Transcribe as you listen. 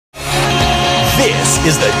This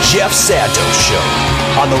is the Jeff Santos Show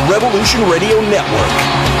on the Revolution Radio Network.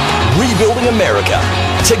 Rebuilding America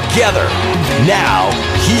together. Now,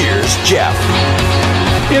 here's Jeff.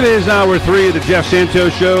 It is hour 3 of the Jeff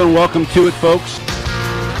Santos Show, and welcome to it, folks.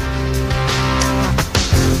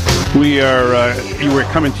 We're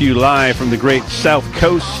coming to you live from the great South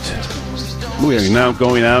Coast. We are now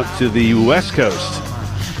going out to the West Coast,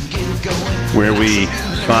 where we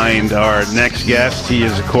find our next guest. He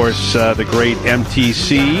is, of course, the great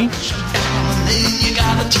MTC,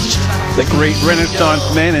 the great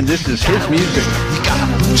Renaissance man, and this is his music.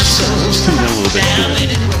 Tune in a little bit to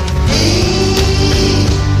it.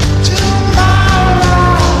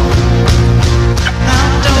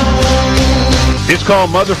 It's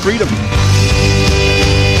called Mother Freedom.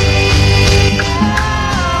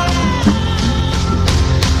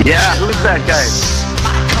 Yeah, who's that guy?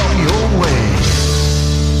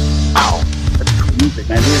 Wow, that's good music,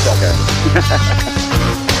 man. Who is that guy?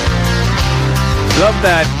 Love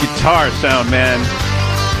that guitar sound, man.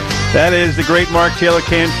 That is the great Mark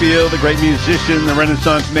Taylor-Canfield, the great musician, the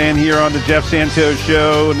Renaissance man here on the Jeff Santos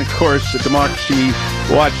Show, and of course, the Democracy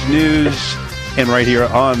Watch News, and right here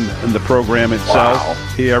on the program itself,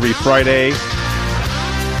 here every Friday.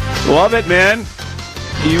 Love it, man.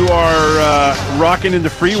 You are rocking in the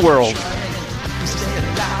free world.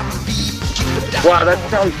 Wow, that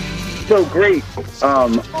sounds so great.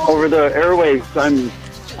 Over the airwaves,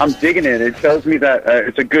 I'm digging it. It tells me that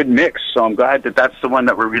it's a good mix, so I'm glad that that's the one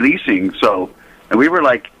that we're releasing. So, and we were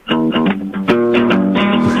like, we're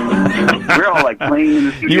all like playing in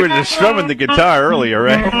the studio. You were just strumming the guitar earlier,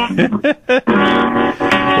 right?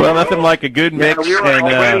 Well, nothing like a good mix,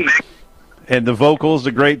 and the vocals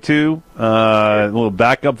are great too. Little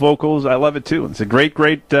backup vocals, I love it too. It's a great.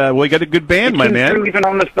 Well, you got a good band, my man. Even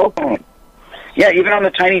on the cell phone. Yeah, even on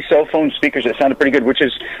the tiny cell phone speakers, it sounded pretty good, which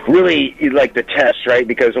is really like the test, right?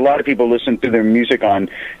 Because a lot of people listen to their music on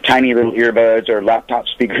tiny little earbuds or laptop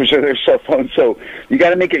speakers or their cell phones. So you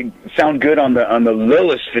got to make it sound good on the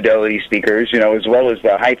lowest fidelity speakers, as well as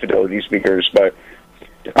the high fidelity speakers. But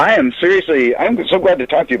I'm so glad to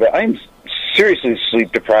talk to you, but I'm seriously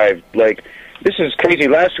sleep deprived. Like, this is crazy.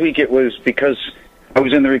 Last week it was because I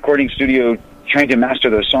was in the recording studio trying to master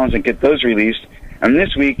those songs and get those released. And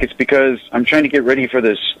this week, it's because I'm trying to get ready for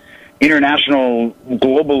this international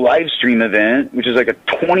global live stream event, which is like a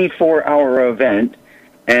 24-hour event.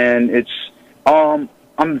 And it's I'm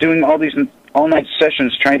doing all these all-night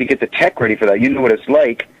sessions trying to get the tech ready for that. You know what it's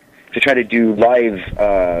like to try to do live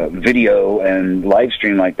video and live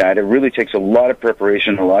stream like that. It really takes a lot of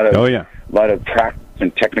preparation, a lot of practice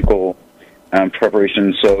and technical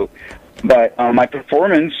preparation. So, but my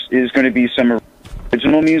performance is going to be some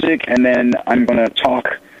original music, and then I'm going to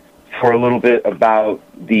talk for a little bit about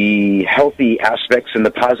the healthy aspects and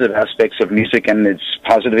the positive aspects of music and its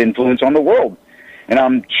positive influence on the world. And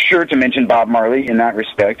I'm sure to mention Bob Marley in that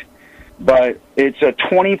respect. But it's a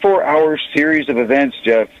 24-hour series of events,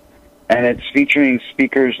 Jeff, and it's featuring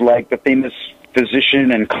speakers like the famous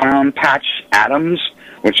physician and clown Patch Adams,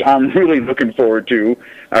 which I'm really looking forward to.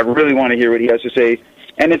 I really want to hear what he has to say.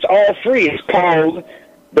 And it's all free. It's called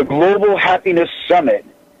the Global Happiness Summit,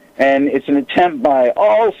 and it's an attempt by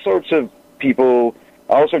all sorts of people,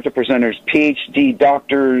 all sorts of presenters, PhD,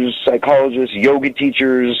 doctors, psychologists, yoga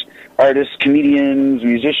teachers, artists, comedians,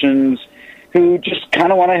 musicians, who just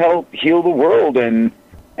kind of want to help heal the world. And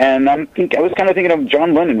I was kind of thinking of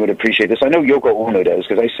John Lennon would appreciate this. I know Yoko Ono does,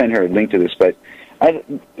 because I sent her a link to this, but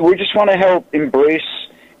we just want to help embrace,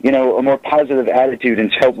 a more positive attitude and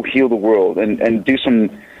help heal the world and do some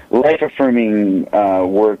life-affirming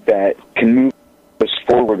work that can move us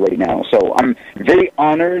forward right now. So I'm very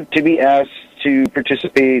honored to be asked to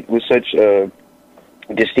participate with such a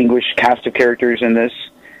distinguished cast of characters in this.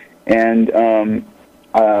 And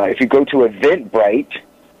if you go to Eventbrite,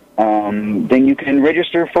 then you can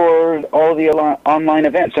register for all the online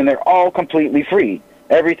events, and they're all completely free.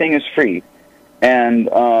 Everything is free. And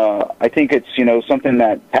I think it's, something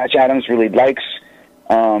that Patch Adams really likes,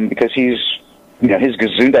 because he's his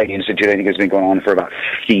Gesundheit Institute, I think, has been going on for about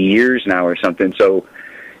 50 years now or something. So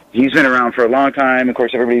he's been around for a long time. Of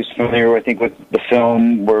course, everybody's familiar, I think, with the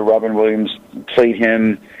film where Robin Williams played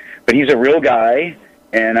him. But he's a real guy,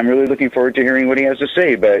 and I'm really looking forward to hearing what he has to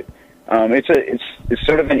say. But it's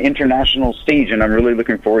sort of an international stage, and I'm really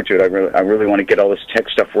looking forward to it. I really want to get all this tech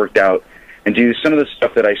stuff worked out and do some of the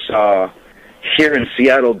stuff that I saw here in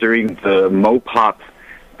Seattle during the MoPop,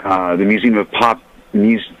 the Museum of Pop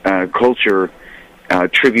Culture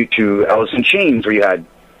tribute to Alice in Chains, where you had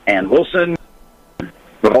Ann Wilson, who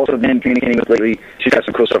I've also been communicating with lately. She's got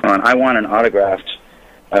some cool stuff on. I want an autographed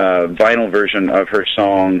vinyl version of her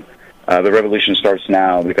song The Revolution Starts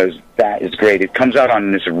Now, because that is great. It comes out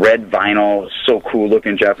on this red vinyl. It's so cool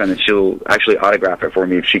looking, Jeff, and she'll actually autograph it for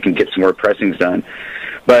me if she can get some more pressings done.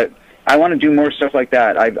 But I want to do more stuff like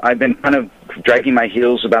that. I've been kind of dragging my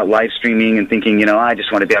heels about live streaming and thinking, I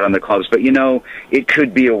just want to be out on the clubs. But, it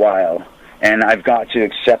could be a while, and I've got to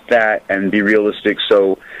accept that and be realistic.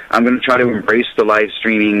 So I'm going to try to embrace the live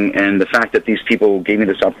streaming, and the fact that these people gave me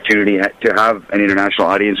this opportunity to have an international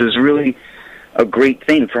audience is really a great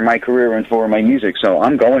thing for my career and for my music. So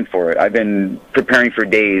I'm going for it. I've been preparing for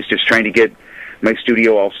days, just trying to get my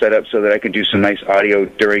studio all set up so that I can do some nice audio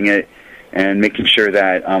during it, and making sure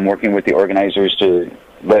that I'm working with the organizers to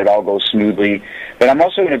let it all go smoothly. But I'm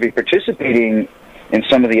also going to be participating in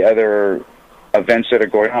some of the other events that are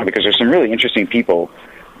going on, because there's some really interesting people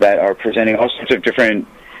that are presenting all sorts of different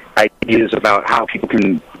ideas about how people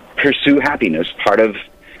can pursue happiness. Part of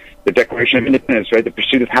the Declaration of Independence, right? The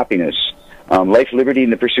pursuit of happiness. Life, liberty,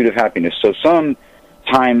 and the pursuit of happiness. So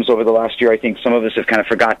sometimes over the last year, I think some of us have kind of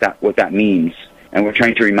forgot what that means. And we're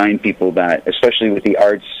trying to remind people that, especially with the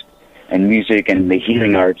arts and music and the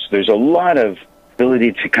healing arts, there's a lot of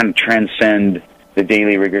ability to kind of transcend the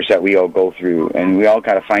daily rigors that we all go through. And we all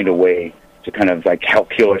got to find a way to kind of like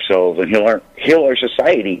help heal ourselves and heal our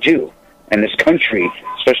society too. And this country,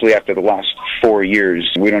 especially after the last 4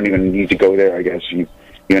 years, we don't even need to go there, I guess. You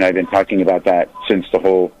and I have been talking about that since the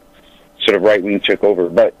whole sort of right wing took over.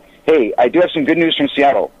 But hey, I do have some good news from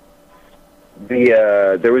Seattle.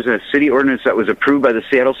 There was a city ordinance that was approved by the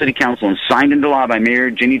Seattle City Council and signed into law by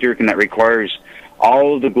Mayor Jenny Durkin that requires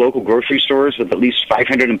all of the local grocery stores with at least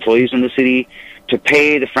 500 employees in the city to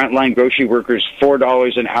pay the frontline grocery workers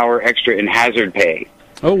 $4 an hour extra in hazard pay.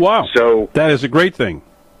 Oh, wow. So that is a great thing.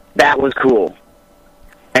 That was cool.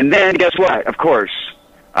 And then guess what? Of course,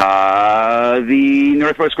 the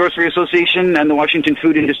Northwest Grocery Association and the Washington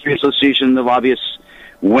Food Industry Association, the lobbyists,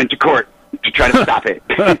 went to court to try to stop it.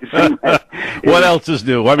 What else is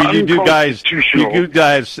new? I mean, you do guys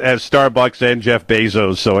as Starbucks and Jeff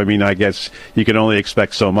Bezos, so I mean, I guess you can only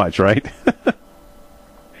expect so much, right?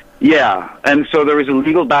 Yeah, and so there was a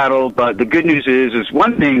legal battle, but the good news is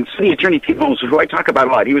one thing, City Attorney Peoples, who I talk about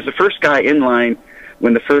a lot, he was the first guy in line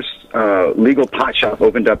when the first legal pot shop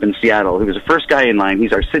opened up in Seattle. He was the first guy in line.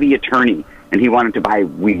 He's our city attorney, and he wanted to buy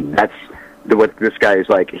weed. That's what this guy is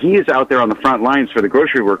like. He is out there on the front lines for the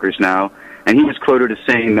grocery workers now, and he was quoted as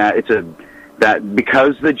saying that that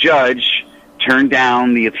because the judge turned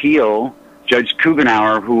down the appeal, Judge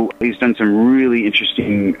Kugenauer, who he's done some really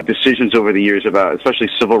interesting decisions over the years about especially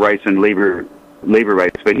civil rights and labor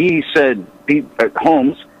rights, but he said,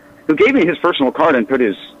 Holmes, who gave me his personal card and put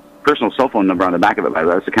his personal cell phone number on the back of it, by the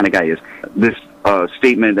way, that's the kind of guy he is, this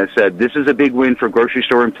statement that said, "This is a big win for grocery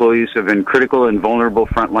store employees who have been critical and vulnerable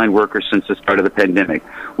frontline workers since the start of the pandemic.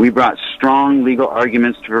 We brought strong legal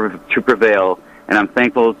arguments to prevail, and I'm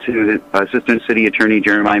thankful to the Assistant City Attorney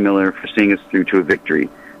Jeremiah Miller for seeing us through to a victory."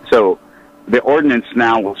 So the ordinance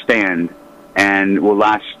now will stand and will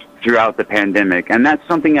last throughout the pandemic. And that's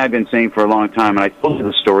something I've been saying for a long time. And I told you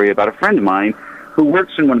the story about a friend of mine who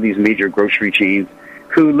works in one of these major grocery chains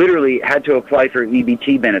who literally had to apply for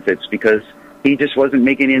EBT benefits because he just wasn't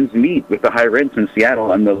making ends meet with the high rents in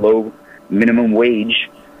Seattle and the low minimum wage.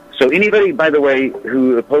 So anybody, by the way,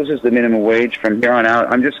 who opposes the minimum wage from here on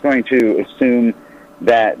out, I'm just going to assume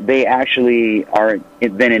that they actually are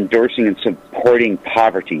then endorsing and supporting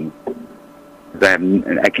poverty.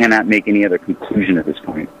 I cannot make any other conclusion at this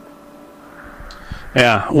point.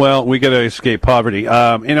 Yeah, well, we got to escape poverty.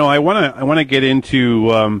 I want to get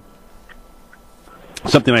into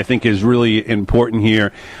something I think is really important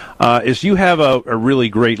here. Is you have a really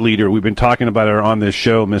great leader. We've been talking about her on this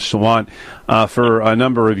show, Ms. Sawant, for a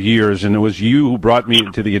number of years, and it was you who brought me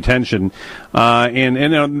to the attention.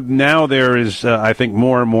 And now there is, I think,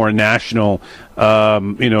 more and more national,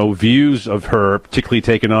 views of her, particularly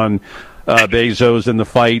taking on Bezos in the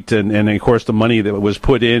fight, and of course the money that was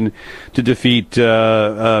put in to defeat Ms.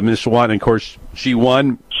 Sawant. And of course, she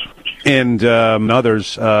won. And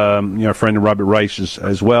others, our friend Robert Reich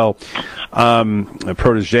as well, a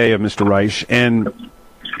protege of Mr. Reich. And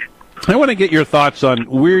I want to get your thoughts on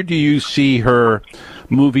where do you see her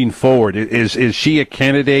moving forward? Is she a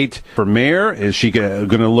candidate for mayor? Is she going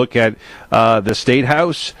to look at the State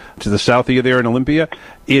House to the south of you there in Olympia?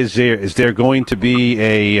 Is there going to be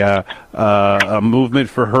a movement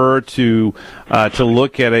for her to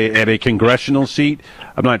look at a congressional seat?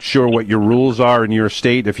 I'm not sure what your rules are in your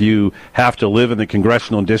state if you have to live in the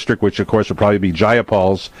congressional district, which of course would probably be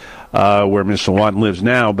Jayapal's, where Ms. Sawant lives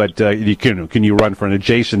now. But can you run for an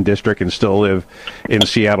adjacent district and still live in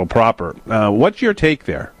Seattle proper? What's your take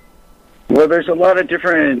there? Well, there's a lot of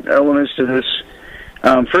different elements to this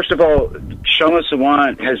First of all, Kshama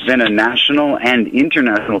Sawant has been a national and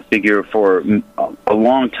international figure for a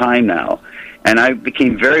long time now. And I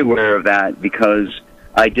became very aware of that because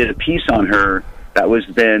I did a piece on her that was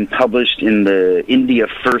then published in the India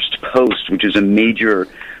First Post, which is a major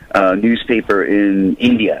newspaper in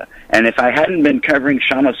India. And if I hadn't been covering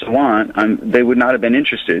Kshama Sawant, they would not have been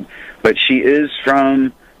interested. But she is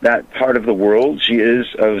from that part of the world. She is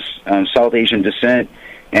of South Asian descent,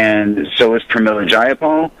 and so is Pramila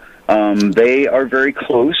Jayapal. They are very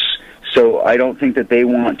close, so I don't think that they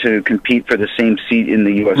want to compete for the same seat in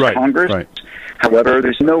the U.S. Congress. Right. However,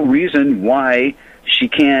 there's no reason why she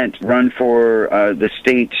can't run for the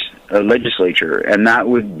state legislature, and that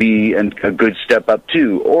would be a good step up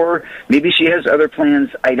too. Or maybe she has other plans.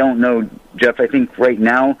 I don't know, Jeff. I think right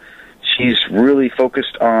now she's really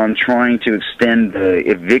focused on trying to extend the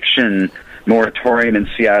eviction moratorium in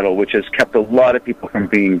Seattle, which has kept a lot of people from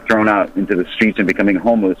being thrown out into the streets and becoming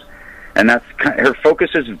homeless. And that's her focus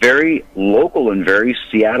is very local and very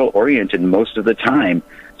Seattle oriented most of the time.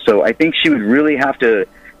 So I think she would really have to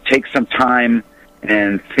take some time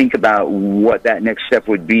and think about what that next step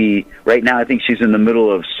would be. Right now, I think she's in the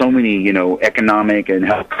middle of so many, economic and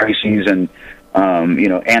health crises and,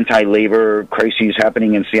 anti-labor crises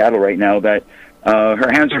happening in Seattle right now that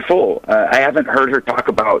her hands are full. I haven't heard her talk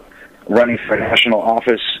about running for national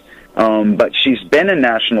office, but she's been a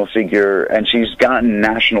national figure, and she's gotten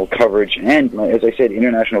national coverage and, as I said,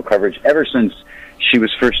 international coverage ever since she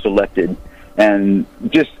was first elected, and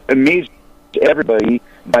just amazed everybody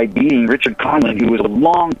by beating Richard Conlon, who was a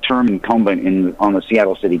long-term incumbent on the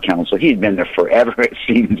Seattle City Council. He had been there forever, it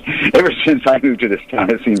seems, ever since I moved to this town,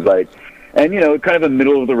 it seems like. And, kind of a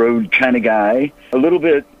middle-of-the-road kind of guy, a little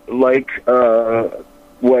bit like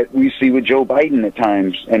what we see with Joe Biden at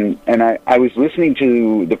times. And I was listening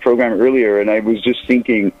to the program earlier, and I was just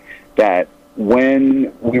thinking that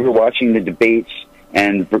when we were watching the debates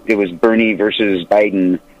and it was Bernie versus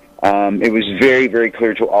Biden, it was very, very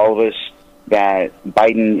clear to all of us that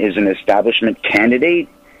Biden is an establishment candidate,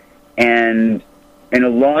 and in a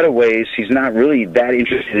lot of ways, he's not really that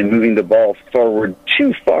interested in moving the ball forward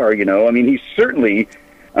too far, I mean, he certainly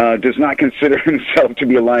does not consider himself to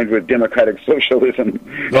be aligned with democratic socialism.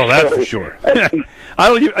 Well, that's for sure. I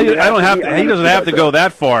don't have. He doesn't have to go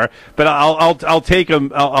that far, but I'll take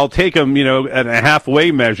him. I'll take him. At a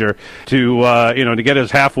halfway measure to get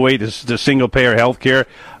us halfway to single payer health care.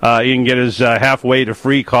 He can get us halfway to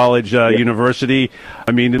free college, university.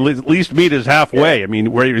 I mean, at least meet us halfway. Yeah. I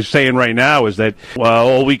mean, where you're saying right now is that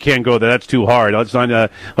we can't go there. That's too hard.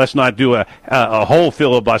 Let's not do a whole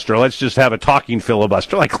filibuster. Let's just have a talking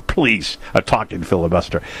filibuster. Like, please, a talking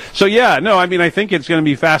filibuster. So yeah, no, I mean, I think it's going to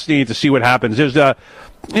be fascinating to see what happens. There's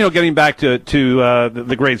getting back to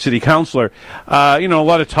the great city councilor, a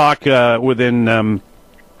lot of talk within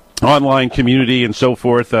online community and so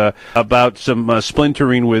forth about some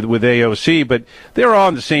splintering with AOC, but they're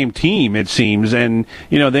on the same team, it seems, and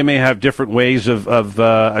they may have different ways of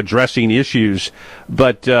addressing issues,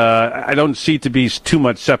 but I don't see to be too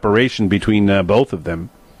much separation between both of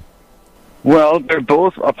them. Well, they're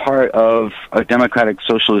both a part of a democratic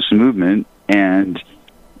socialist movement, and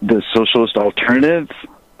the Socialist Alternative,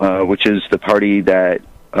 which is the party that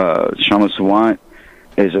Kshama Sawant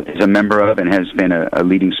is a member of and has been a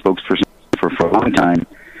leading spokesperson for a long time.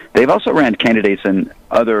 They've also ran candidates in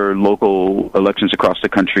other local elections across the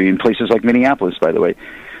country in places like Minneapolis, by the way.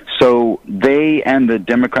 So they and the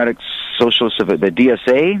Democratic Socialists of the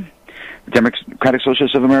DSA, Democratic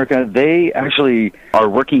Socialists of America, they actually are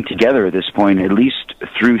working together at this point, at least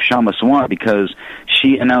through Kshama Sawant, because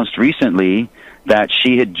she announced recently that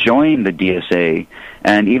she had joined the DSA,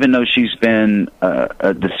 and even though she's been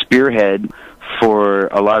the spearhead for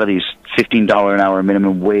a lot of these $15 an hour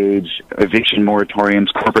minimum wage, eviction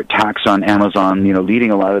moratoriums, corporate tax on Amazon,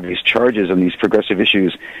 leading a lot of these charges on these progressive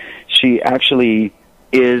issues, she actually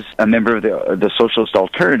is a member of the Socialist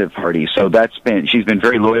Alternative Party. So she's been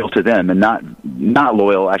very loyal to them and not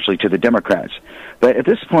loyal actually to the Democrats. But at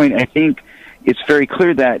this point, I think it's very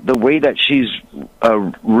clear that the way that she's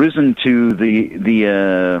risen to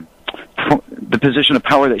the position of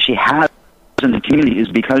power that she has in the community is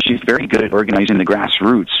because she's very good at organizing the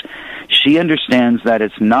grassroots. She understands that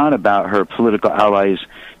it's not about her political allies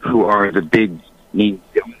who are the big name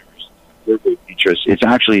donors. It's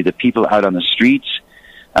actually the people out on the streets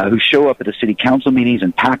who show up at the city council meetings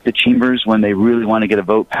and pack the chambers when they really want to get a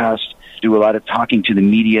vote passed, do a lot of talking to the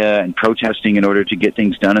media and protesting in order to get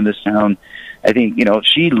things done in this town. I think,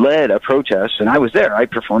 she led a protest, and I was there. I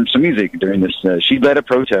performed some music during this. She led a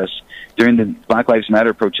protest during the Black Lives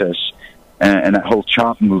Matter protests and that whole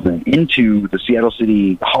CHOP movement into the Seattle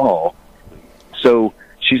City Hall, So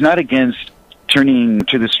she's not against turning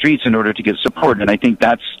to the streets in order to get support, and I think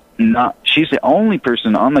she's the only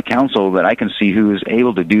person on the council that I can see who is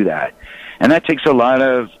able to do that. And that takes a lot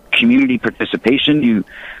of community participation. You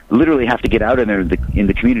literally have to get out in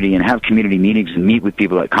the community and have community meetings and meet with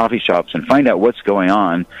people at coffee shops and find out what's going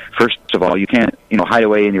on. First of all, you can't, hide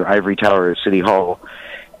away in your ivory tower at City Hall.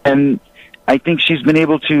 And I think she's been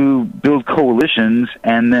able to build coalitions,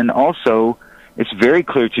 and then also it's very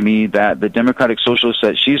clear to me that the Democratic Socialists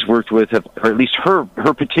that she's worked with, or at least her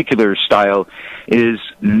particular style, is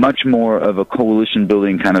much more of a coalition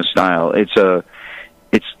building kind of style.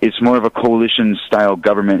 It's more of a coalition style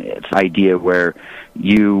government idea where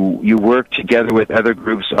you work together with other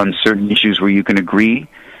groups on certain issues where you can agree,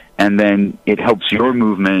 and then it helps your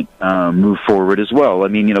movement move forward as well. I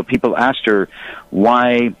mean, people asked her,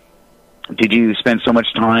 why did you spend so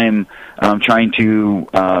much time trying to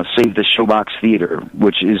save the Showbox Theater,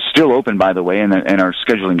 which is still open, by the way, and are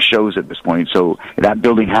scheduling shows at this point, so that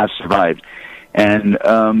building has survived. And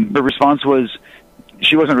the response was,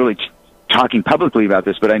 she wasn't really talking publicly about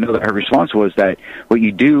this, but I know that her response was that what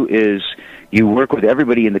you do is you work with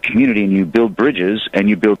everybody in the community and you build bridges and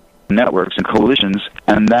you build networks and coalitions,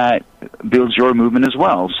 and that builds your movement as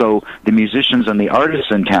well. So the musicians and the artists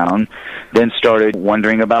in town then started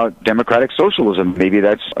wondering about democratic socialism. Maybe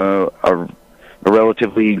that's a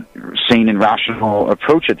relatively sane and rational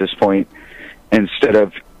approach at this point, instead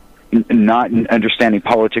of not understanding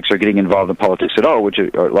politics or getting involved in politics at all, which a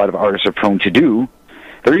lot of artists are prone to do.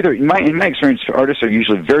 They're either, in my experience, artists are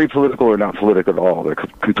usually very political or not political at all. They're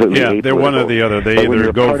completely apolitical. They're one or the other. They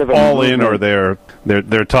either go all in, or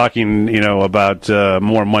they're talking, about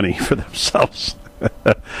more money for themselves.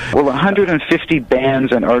 Well, 150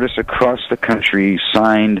 bands and artists across the country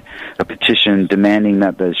signed a petition demanding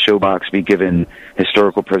that the Showbox be given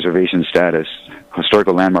historical preservation status,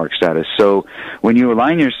 historical landmark status. So when you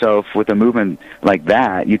align yourself with a movement like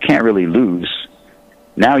that, you can't really lose.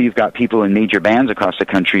 Now you've got people in major bands across the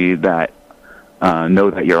country that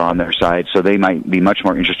know that you're on their side, so they might be much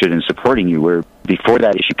more interested in supporting you, where before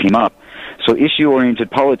that issue came up. So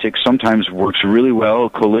issue-oriented politics sometimes works really well,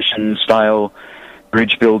 coalition-style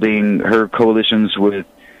bridge building. Her coalitions with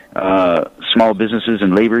small businesses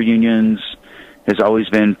and labor unions has always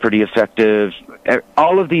been pretty effective.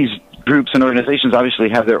 All of these groups and organizations obviously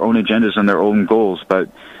have their own agendas and their own goals, but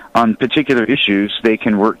on particular issues, they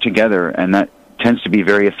can work together, and that tends to be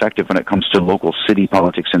very effective when it comes to local city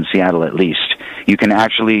politics in Seattle, at least. You can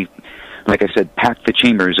actually, like I said, pack the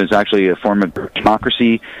chambers. It's actually a form of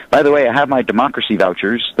democracy. By the way, I have my democracy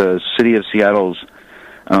vouchers. The city of Seattle's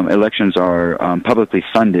elections are publicly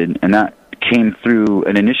funded, and that came through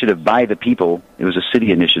an initiative by the people. It was a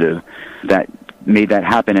city initiative that made that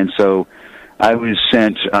happen, and so I was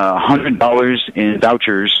sent $100 in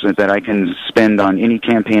vouchers that I can spend on any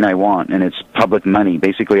campaign I want, and it's public money.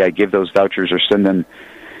 Basically, I give those vouchers or send them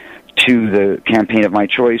to the campaign of my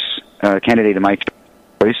choice, candidate of my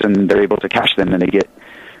choice, and they're able to cash them, and they get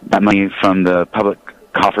that money from the public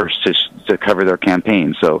coffers to cover their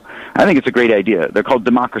campaign. So I think it's a great idea. They're called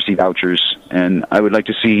democracy vouchers, and I would like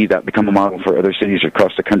to see that become a model for other cities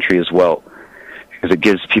across the country as well, because it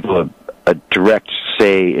gives people a direct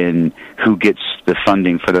say in who gets the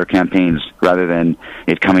funding for their campaigns, rather than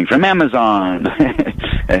it coming from Amazon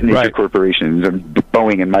and major corporations and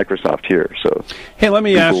Boeing and Microsoft here. So, hey, let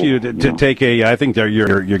me ask you to take a. I think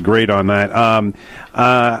you're great on that.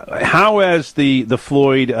 How has the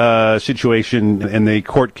Floyd situation and the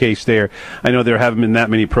court case there? I know there haven't been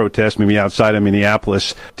that many protests, maybe outside of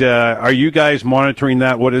Minneapolis. Are you guys monitoring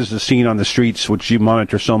that? What is the scene on the streets, which you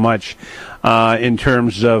monitor so much? In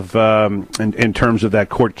terms of that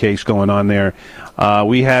court case going on there,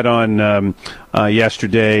 we had on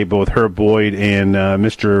yesterday both Herb Boyd and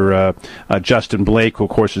Mr. Justin Blake, who of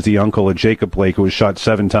course is the uncle of Jacob Blake, who was shot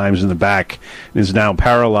 7 times in the back and is now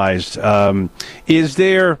paralyzed. Is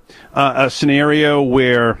there a scenario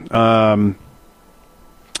where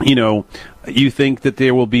you think that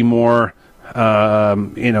there will be more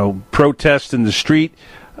protests in the street?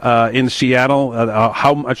 In Seattle,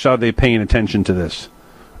 how much are they paying attention to this,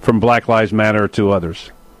 from Black Lives Matter to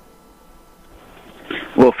others?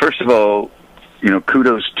 Well, first of all,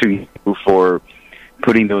 kudos to you for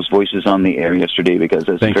putting those voices on the air yesterday, because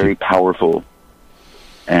it's very powerful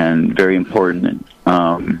and very important.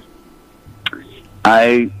 My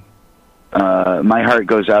heart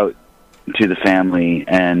goes out to the family,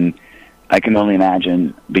 and I can only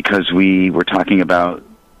imagine, because we were talking about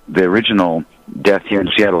the original death here in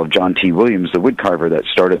Seattle of John T. Williams, the woodcarver that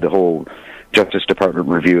started the whole Justice Department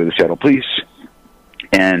review of the Seattle Police,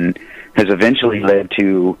 and has eventually led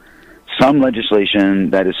to some legislation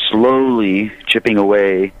that is slowly chipping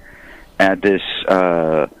away at this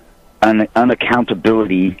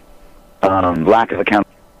unaccountability, lack of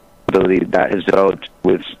accountability that has developed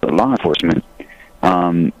with law enforcement.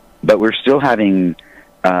 But we're still having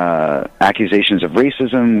accusations of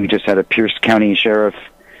racism. We just had a Pierce County sheriff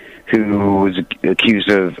who was accused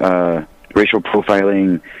of racial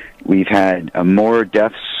profiling. We've had more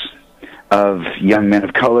deaths of young men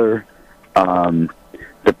of color.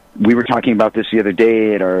 We were talking about this the other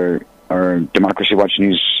day at our Democracy Watch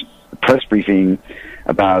News press briefing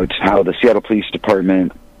about how the Seattle Police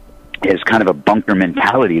Department is kind of a bunker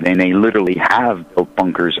mentality. They literally have built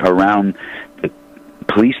bunkers around the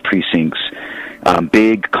police precincts,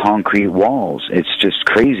 big concrete walls. It's just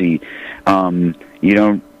crazy. You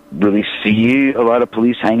don't really see a lot of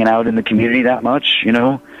police hanging out in the community that much, you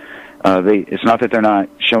know. It's not that they're not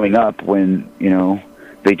showing up when, you know,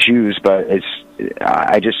 they choose, but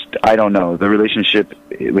I don't know. The relationship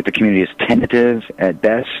with the community is tentative at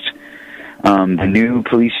best. The new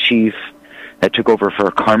police chief that took over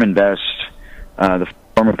for Carmen Best, the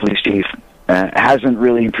former police chief, hasn't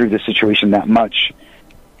really improved the situation that much.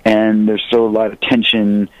 And there's still a lot of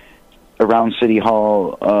tension around City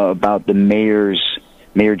Hall about the Mayor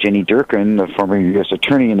Jenny Durkin, the former U.S.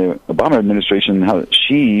 attorney in the Obama administration, how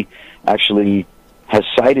she actually has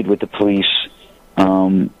sided with the police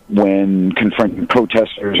when confronting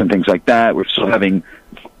protesters and things like that. We're still having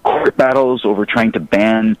court battles over trying to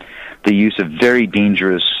ban the use of very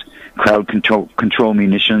dangerous crowd control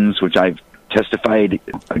munitions, which I've testified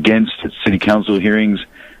against at city council hearings.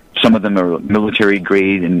 Some of them are military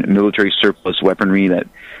grade and military surplus weaponry that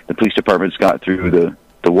the police departments got through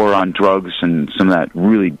the war on drugs and some of that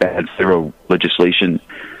really bad federal legislation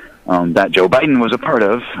that Joe Biden was a part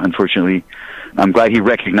of. Unfortunately, I'm glad he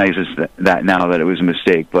recognizes that now, that it was a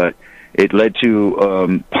mistake, but it led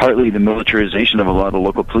to partly the militarization of a lot of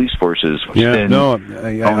local police forces, which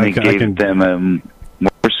only gave them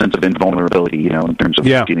more sense of invulnerability, you know, in terms of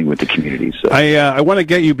dealing with the community. So I want to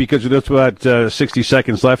get you, because there's about 60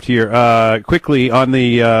 seconds left here, quickly on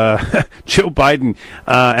the Joe Biden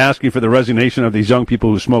asking for the resignation of these young people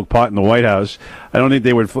who smoke pot in the White House. I don't think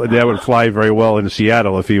that would fly very well in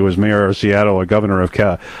Seattle if he was mayor of Seattle or governor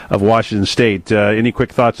of Washington State. Any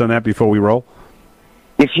quick thoughts on that before we roll?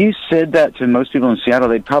 If you said that to most people in Seattle,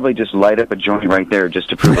 they'd probably just light up a joint right there just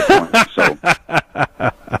to prove a point. So,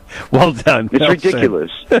 well done. It's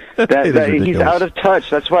ridiculous. Ridiculous. He's out of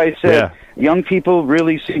touch. That's why I said young people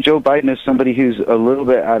really see Joe Biden as somebody who's a little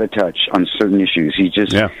bit out of touch on certain issues.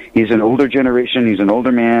 He's an older generation. He's an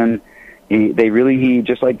older man. They really,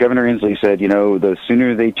 just like Governor Inslee said, you know, the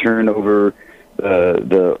sooner they turn over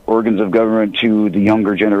the organs of government to the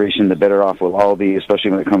younger generation, the better off we'll all be,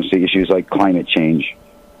 especially when it comes to issues like climate change.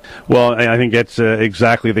 Well, I think that's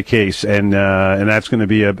exactly the case, and that's going to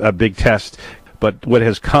be a big test. But what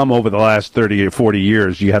has come over the last 30 or 40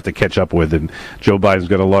 years, you have to catch up with, and Joe Biden's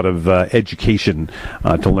got a lot of education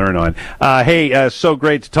to learn on. Hey, so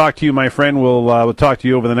great to talk to you, my friend. We'll talk to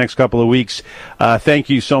you over the next couple of weeks. Thank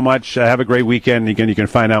you so much. Have a great weekend. Again, you can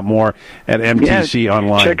find out more at MTC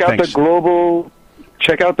online. Check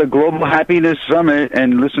out the Global Happiness Summit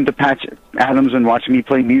and listen to Patch Adams and watch me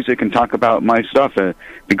play music and talk about my stuff. It'd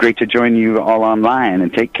be great to join you all online.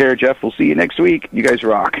 And take care, Jeff. We'll see you next week. You guys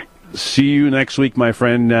rock. See you next week, my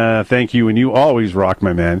friend. Thank you, and you always rock,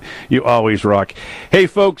 my man. You always rock. Hey,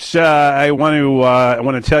 folks, I want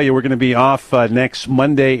to tell you we're going to be off next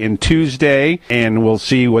Monday and Tuesday, and we'll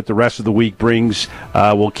see what the rest of the week brings.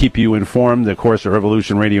 We'll keep you informed, of course, at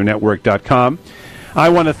RevolutionRadioNetwork.com. I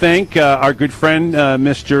want to thank our good friend,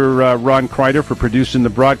 Mr. Ron Kreider, for producing the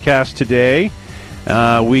broadcast today.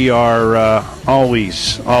 We are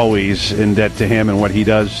always in debt to him and what he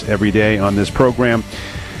does every day on this program.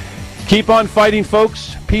 Keep on fighting,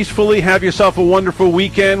 folks. Peacefully. Have yourself a wonderful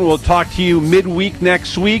weekend. We'll talk to you midweek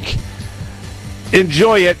next week.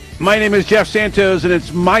 Enjoy it. My name is Jeff Santos, and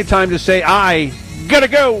it's my time to say I gotta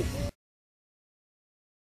go.